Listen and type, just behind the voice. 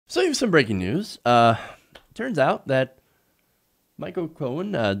So you have some breaking news. Turns out that Michael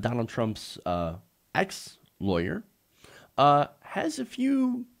Cohen, Donald Trump's ex-lawyer, has a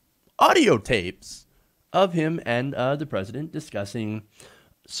few audio tapes of him and the president discussing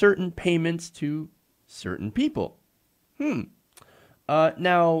certain payments to certain people.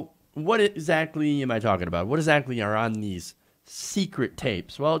 Now, what exactly am I talking about? What exactly are on these secret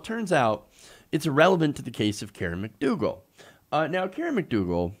tapes? Well, it turns out it's relevant to the case of Karen McDougal. Now, Karen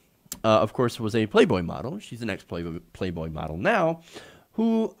McDougal, of course, was a Playboy model. She's an ex-Playboy model now,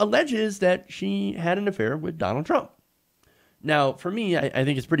 who alleges that she had an affair with Donald Trump. Now, for me, I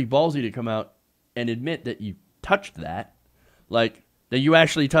think it's pretty ballsy to come out and admit that you touched that. Like, that you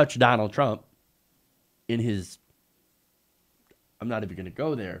actually touched Donald Trump in his... I'm not even going to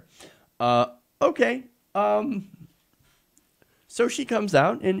go there. Okay. So she comes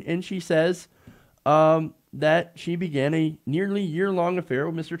out and she says that she began a nearly year-long affair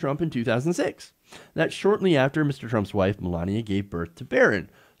with Mr. Trump in 2006. That's shortly after Mr. Trump's wife, Melania, gave birth to Barron.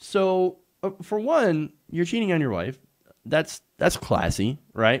 So, for one, you're cheating on your wife. That's classy,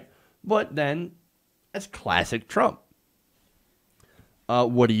 right? But then, that's classic Trump.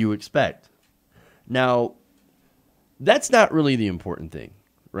 What do you expect? Now, that's not really the important thing,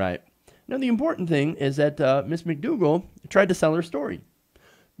 right? Now, the important thing is that Miss McDougal tried to sell her story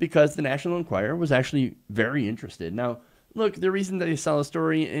because the National Enquirer was actually very interested. Now, look, the reason that they sell a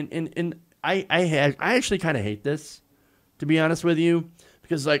story, and I actually kind of hate this, to be honest with you,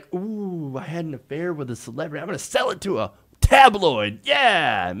 because like, ooh, I had an affair with a celebrity. I'm going to sell it to a tabloid.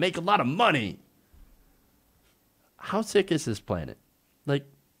 Yeah, make a lot of money. How sick is this planet? Like,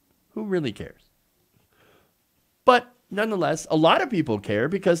 who really cares? But nonetheless, a lot of people care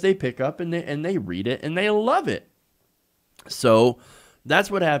because they pick up and they read it and they love it. So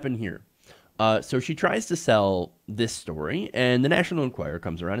that's what happened here. So she tries to sell this story, and the National Enquirer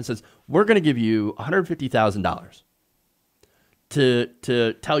comes around and says, we're going to give you $150,000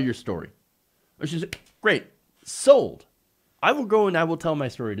 to tell your story. She said, great, sold. I will go and I will tell my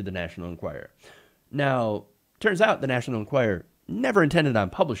story to the National Enquirer. Now, turns out the National Enquirer never intended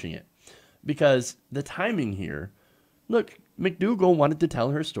on publishing it because the timing here, look, McDougal wanted to tell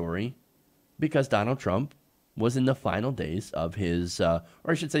her story because Donald Trump was in the final days of his, or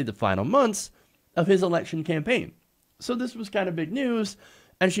I should say the final months of his election campaign. So this was kind of big news.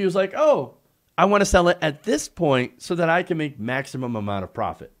 And she was like, oh, I want to sell it at this point so that I can make maximum amount of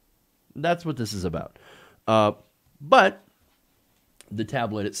profit. That's what this is about. But the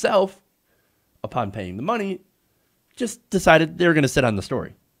tabloid itself, upon paying the money, just decided they were going to sit on the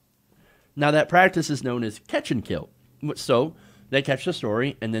story. Now that practice is known as catch and kill. So they catch the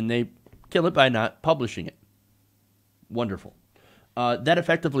story and then they kill it by not publishing it. Wonderful. That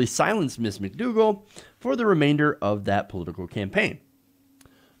effectively silenced Miss McDougal for the remainder of that political campaign.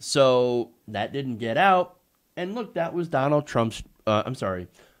 So that didn't get out. And look, that was Donald Trump's,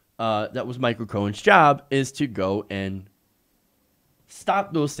 that was Michael Cohen's job, is to go and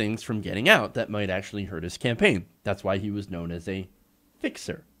stop those things from getting out that might actually hurt his campaign. That's why he was known as a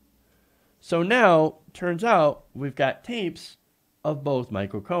fixer. So now, turns out, we've got tapes of both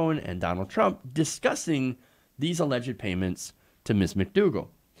Michael Cohen and Donald Trump discussing these alleged payments to Miss McDougal.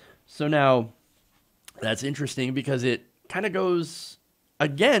 So now, that's interesting because it kind of goes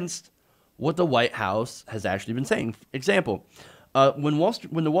against what the White House has actually been saying. Example, when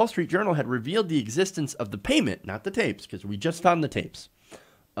the Wall Street Journal had revealed the existence of the payment, not the tapes, because we just found the tapes,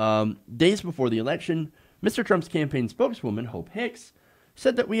 days before the election, Mr. Trump's campaign spokeswoman, Hope Hicks,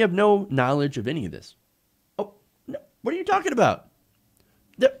 said that we have no knowledge of any of this. Oh, no, what are you talking about?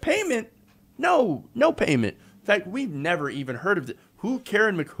 The payment? No payment. In fact, we've never even heard of it. Who?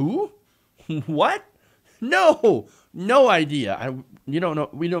 Karen McWho? What? No idea. You don't know.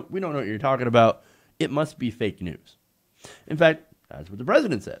 We don't know what you're talking about. It must be fake news. In fact, that's what the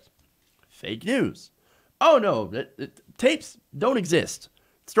president says. Fake news. Oh no, tapes don't exist.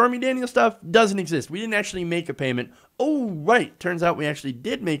 Stormy Daniels stuff doesn't exist. We didn't actually make a payment. Oh, right. Turns out we actually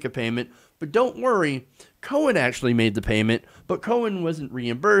did make a payment. But don't worry. Cohen actually made the payment, but Cohen wasn't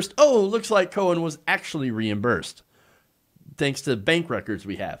reimbursed. Oh, looks like Cohen was actually reimbursed. Thanks to bank records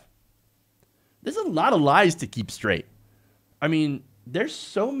we have. There's a lot of lies to keep straight. I mean, there's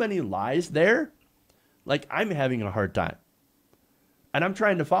so many lies there. Like, I'm having a hard time. And I'm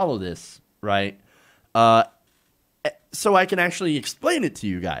trying to follow this, right? So I can actually explain it to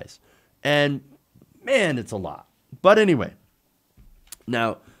you guys. And, man, it's a lot. But anyway.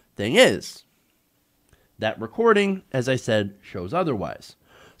 Now, thing is, that recording, as I said, shows otherwise.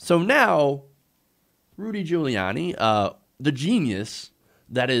 So now, Rudy Giuliani, the genius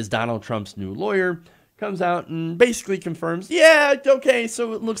that is Donald Trump's new lawyer, comes out and basically confirms, yeah, okay,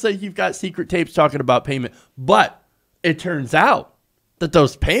 so it looks like you've got secret tapes talking about payment. But it turns out that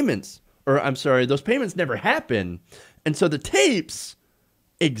those payments never happen. And so the tapes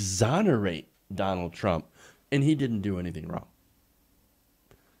exonerate Donald Trump, and he didn't do anything wrong.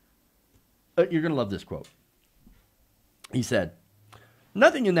 You're going to love this quote. He said,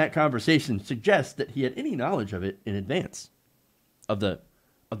 nothing in that conversation suggests that he had any knowledge of it in advance of the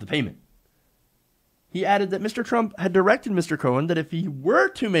payment. He added that Mr. Trump had directed Mr. Cohen that if he were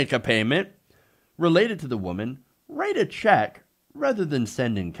to make a payment related to the woman, write a check rather than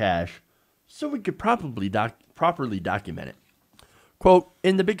send in cash so we could properly document it. Quote,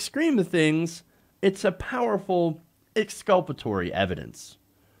 in the big scheme of things, it's a powerful exculpatory evidence.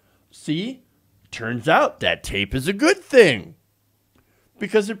 See, turns out that tape is a good thing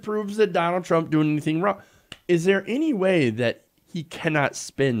because it proves that Donald Trump doing anything wrong. Is there any way that he cannot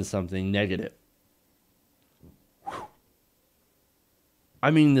spin something negative? Whew.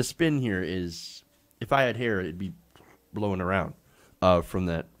 I mean, the spin here is, if I had hair, it'd be blowing around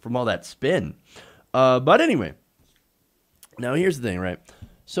from all that spin. But anyway, now here's the thing, right?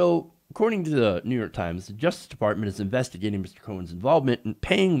 So, according to the New York Times, the Justice Department is investigating Mr. Cohen's involvement in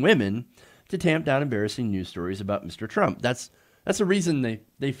paying women to tamp down embarrassing news stories about Mr. Trump. That's the reason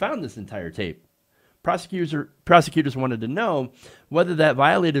they found this entire tape. Prosecutors wanted to know whether that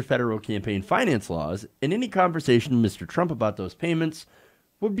violated federal campaign finance laws, and any conversation with Mr. Trump about those payments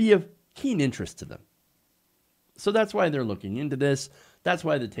would be of keen interest to them. So that's why they're looking into this. That's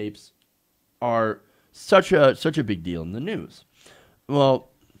why the tapes are such a big deal in the news.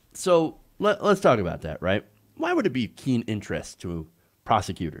 Well, so let's talk about that, right? Why would it be keen interest to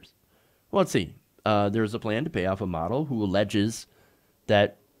prosecutors? Well, let's see. There's a plan to pay off a model who alleges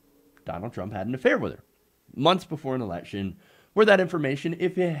that Donald Trump had an affair with her months before an election, where that information,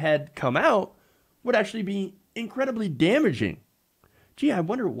 if it had come out, would actually be incredibly damaging. Gee, I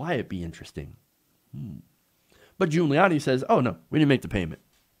wonder why it'd be interesting. But Giuliani says, oh, no, we didn't make the payment.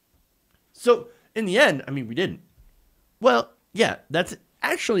 So, in the end, I mean, we didn't. Well, yeah, that's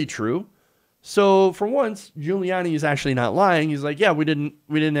actually true. So, for once, Giuliani is actually not lying. He's like, yeah, we didn't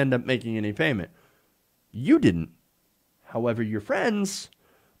end up making any payment. You didn't. However, your friends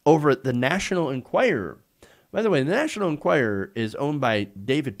over at the National Enquirer. By the way, the National Enquirer is owned by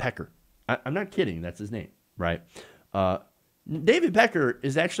David Pecker. I'm not kidding. That's his name, right? David Pecker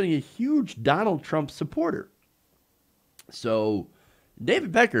is actually a huge Donald Trump supporter. So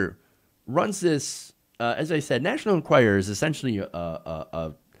David Pecker runs this, as I said, National Enquirer is essentially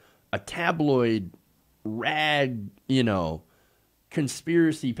a tabloid rag,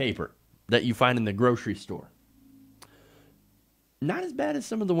 conspiracy paper that you find in the grocery store. Not as bad as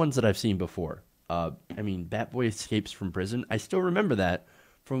some of the ones that I've seen before. I mean, Bat Boy Escapes from Prison. I still remember that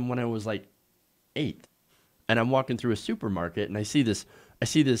from when I was like 8. And I'm walking through a supermarket and I see this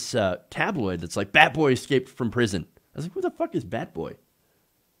tabloid that's like, Bat Boy Escaped from Prison. I was like, who the fuck is Bat Boy?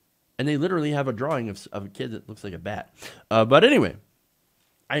 And they literally have a drawing of a kid that looks like a bat. But anyway,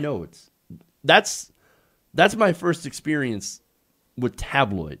 I know that's my first experience with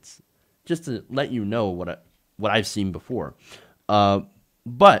tabloids, just to let you know what I've seen before.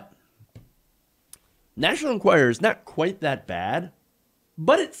 But National Enquirer is not quite that bad,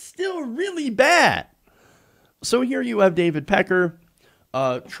 but it's still really bad. So here you have David Pecker,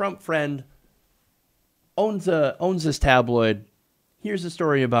 Trump friend, owns this tabloid. Here's a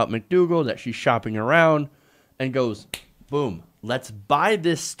story about McDougal that she's shopping around and goes, boom, let's buy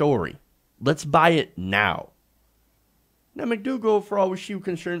this story. Let's buy it now. Now, McDougal, for all she was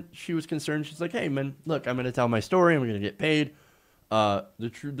concerned, she's like, hey, man, look, I'm going to tell my story. I'm going to get paid.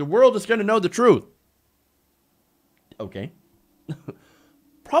 The world is going to know the truth. Okay.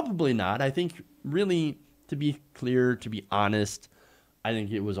 Probably not. I think, really, to be clear, to be honest, I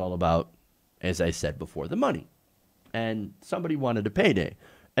think it was all about, as I said before, the money. And somebody wanted a payday.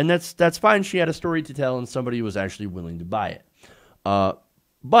 And that's fine. She had a story to tell, and somebody was actually willing to buy it.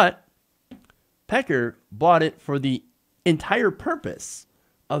 But Pecker bought it for the entire purpose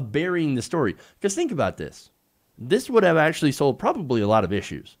of burying the story. Because think about this. This would have actually sold probably a lot of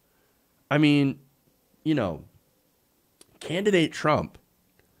issues. I mean, candidate Trump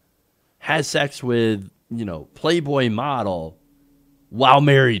has sex with, Playboy model while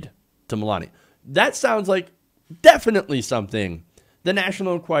married to Melania. That sounds like definitely something the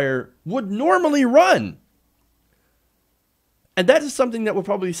National Enquirer would normally run. And that is something that will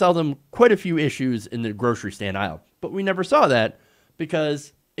probably sell them quite a few issues in the grocery stand aisle. But we never saw that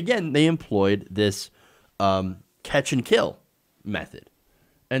because, again, they employed this catch and kill method.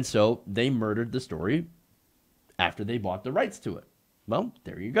 And so they murdered the story after they bought the rights to it. Well,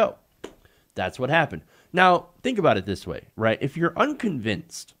 there you go. That's what happened. Now, think about it this way, right? If you're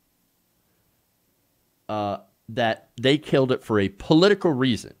unconvinced that they killed it for a political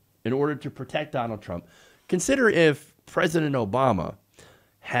reason in order to protect Donald Trump, consider if President Obama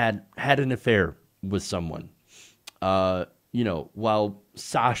had an affair with someone, while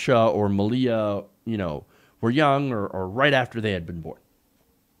Sasha or Malia, were young or right after they had been born.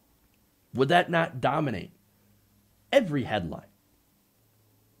 Would that not dominate every headline?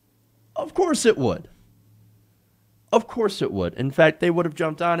 Of course it would. Of course it would. In fact, they would have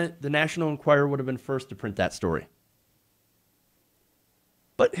jumped on it. The National Enquirer would have been first to print that story.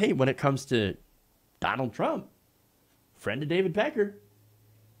 But hey, when it comes to Donald Trump, friend of David Pecker,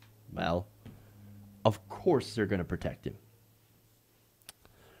 well, of course they're going to protect him.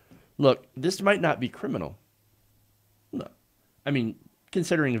 Look, this might not be criminal. No. I mean,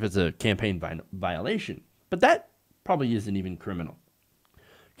 considering if it's a campaign violation. But that probably isn't even criminal.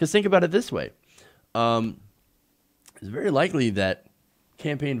 Because think about it this way. It's very likely that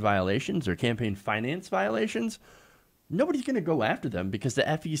campaign violations or campaign finance violations, nobody's going to go after them because the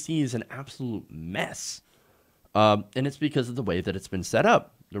FEC is an absolute mess. And it's because of the way that it's been set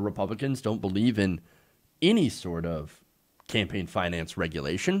up. The Republicans don't believe in any sort of campaign finance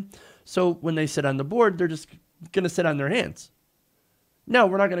regulation. So when they sit on the board, they're just going to sit on their hands. No,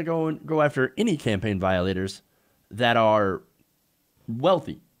 we're not going to go after any campaign violators that are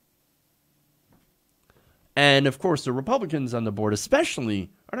wealthy. And, of course, the Republicans on the board especially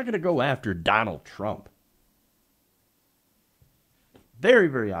are not going to go after Donald Trump. Very,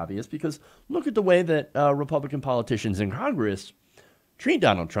 very obvious, because look at the way that Republican politicians in Congress treat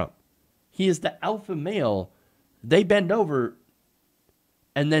Donald Trump. He is the alpha male. They bend over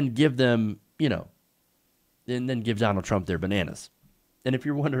and then give them, and then give Donald Trump their bananas. And if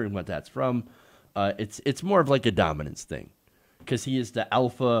you're wondering what that's from, it's more of like a dominance thing, because he is the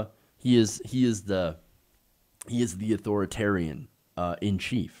alpha. He is the authoritarian in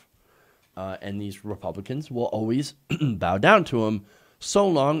chief, and these Republicans will always bow down to him so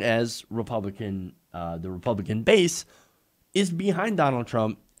long as the Republican base is behind Donald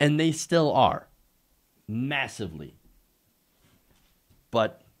Trump, and they still are massively.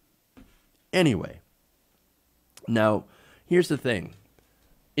 But anyway, now here's the thing.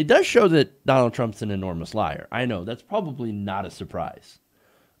 It does show that Donald Trump's an enormous liar. I know, that's probably not a surprise.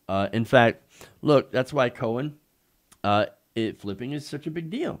 In fact, look, that's why Cohen, flipping is such a big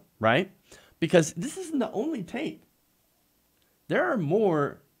deal, right? Because this isn't the only tape. There's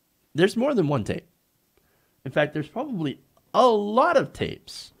more than one tape. In fact, there's probably a lot of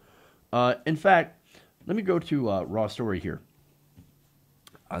tapes. In fact, let me go to Raw Story here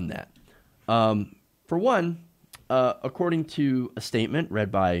on that. For one, according to a statement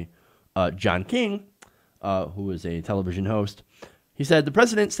read by John King, who is a television host, he said, "The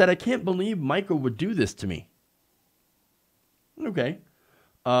president said, 'I can't believe Michael would do this to me.'" Okay.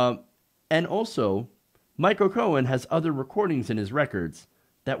 And also, Michael Cohen has other recordings in his records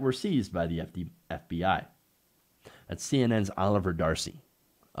that were seized by the FBI. That's CNN's Oliver Darcy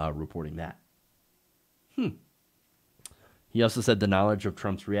reporting that. He also said the knowledge of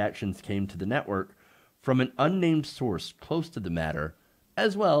Trump's reactions came to the network from an unnamed source close to the matter,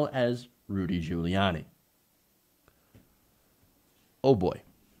 as well as Rudy Giuliani. Oh boy.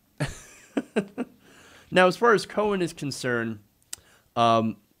 Now, as far as Cohen is concerned,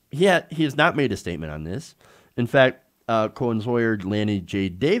 he has not made a statement on this. In fact, Cohen's lawyer, Lanny J.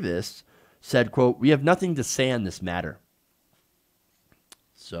 Davis, said, quote, "We have nothing to say on this matter."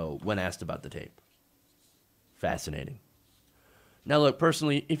 So, when asked about the tape. Fascinating. Now, look,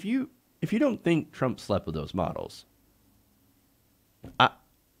 personally, if you don't think Trump slept with those models,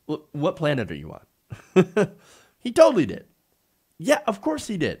 what planet are you on? He totally did. Yeah, of course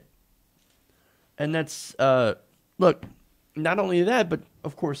he did. And that's, look, not only that, but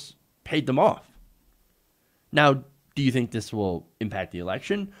of course, paid them off. Now, do you think this will impact the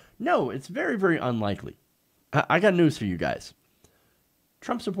election? No, it's very, very unlikely. I got news for you guys.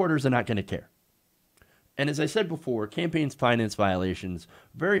 Trump supporters are not going to care. And as I said before, campaigns finance violations,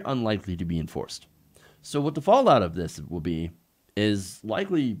 very unlikely to be enforced. So what the fallout of this will be is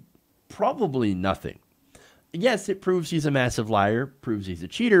likely probably nothing. Yes, it proves he's a massive liar, proves he's a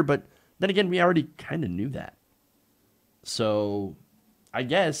cheater, but then again, we already kind of knew that. So I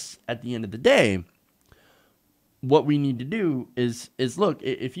guess at the end of the day, what we need to do is look,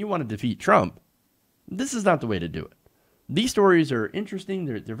 if you want to defeat Trump, this is not the way to do it. These stories are interesting.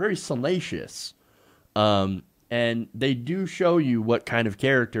 They're very salacious. And they do show you what kind of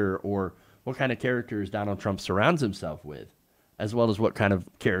character or what kind of characters Donald Trump surrounds himself with, as well as what kind of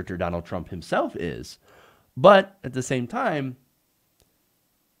character Donald Trump himself is. But at the same time,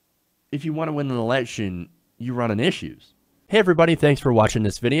 if you want to win an election, you run on issues. Hey everybody, thanks for watching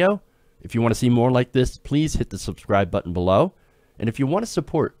this video. If you want to see more like this, please hit the subscribe button below. And if you want to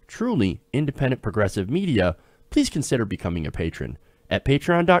support truly independent progressive media, please consider becoming a patron at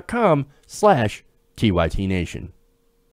patreon.com/TYTNation.